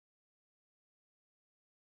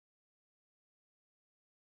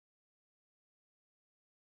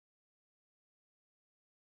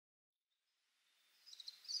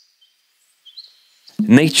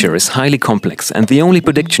Nature is highly complex, and the only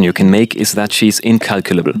prediction you can make is that she's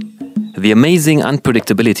incalculable. The amazing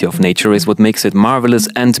unpredictability of nature is what makes it marvelous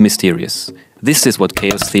and mysterious. This is what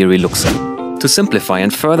chaos theory looks like. To simplify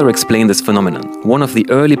and further explain this phenomenon, one of the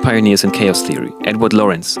early pioneers in chaos theory, Edward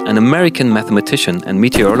Lorenz, an American mathematician and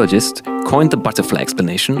meteorologist, coined the butterfly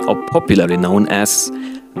explanation, or popularly known as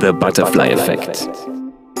the butterfly effect.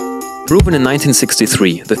 Proven in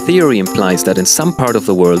 1963, the theory implies that in some part of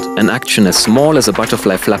the world, an action as small as a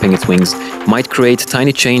butterfly flapping its wings might create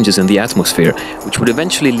tiny changes in the atmosphere, which would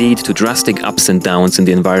eventually lead to drastic ups and downs in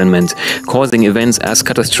the environment, causing events as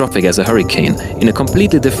catastrophic as a hurricane in a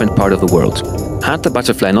completely different part of the world. Had the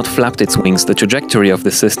butterfly not flapped its wings, the trajectory of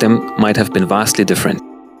the system might have been vastly different.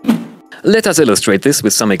 Let us illustrate this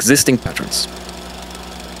with some existing patterns.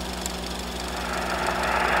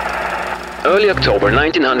 Early October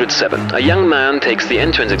 1907, a young man takes the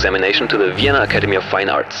entrance examination to the Vienna Academy of Fine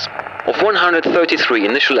Arts. Of 133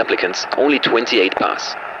 initial applicants, only 28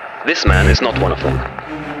 pass. This man is not one of them.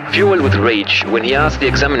 Fueled with rage, when he asked the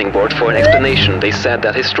examining board for an explanation, they said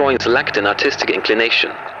that his drawings lacked an artistic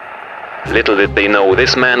inclination. Little did they know,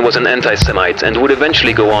 this man was an anti-Semite and would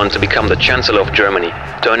eventually go on to become the Chancellor of Germany,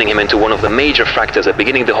 turning him into one of the major factors at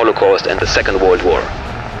beginning the Holocaust and the Second World War.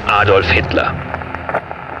 Adolf Hitler.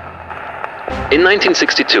 In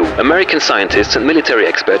 1962, American scientists and military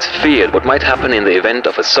experts feared what might happen in the event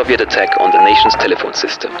of a Soviet attack on the nation's telephone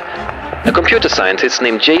system. A computer scientist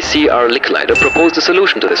named J.C.R. Licklider proposed a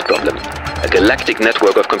solution to this problem, a galactic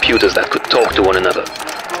network of computers that could talk to one another.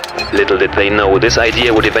 Little did they know, this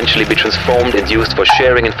idea would eventually be transformed and used for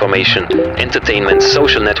sharing information, entertainment,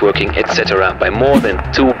 social networking, etc. by more than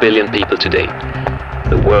 2 billion people today.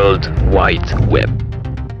 The World Wide Web.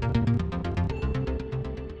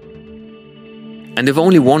 And if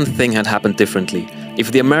only one thing had happened differently,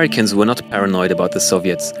 if the Americans were not paranoid about the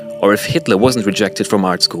Soviets, or if Hitler wasn't rejected from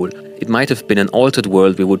art school, it might have been an altered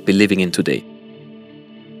world we would be living in today.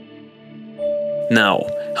 Now,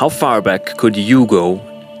 how far back could you go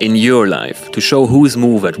in your life to show whose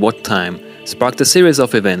move at what time sparked a series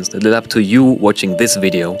of events that led up to you watching this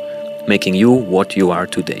video, making you what you are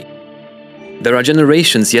today? There are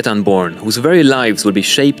generations yet unborn whose very lives will be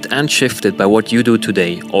shaped and shifted by what you do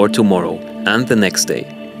today or tomorrow and the next day,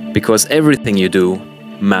 because everything you do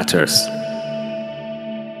matters.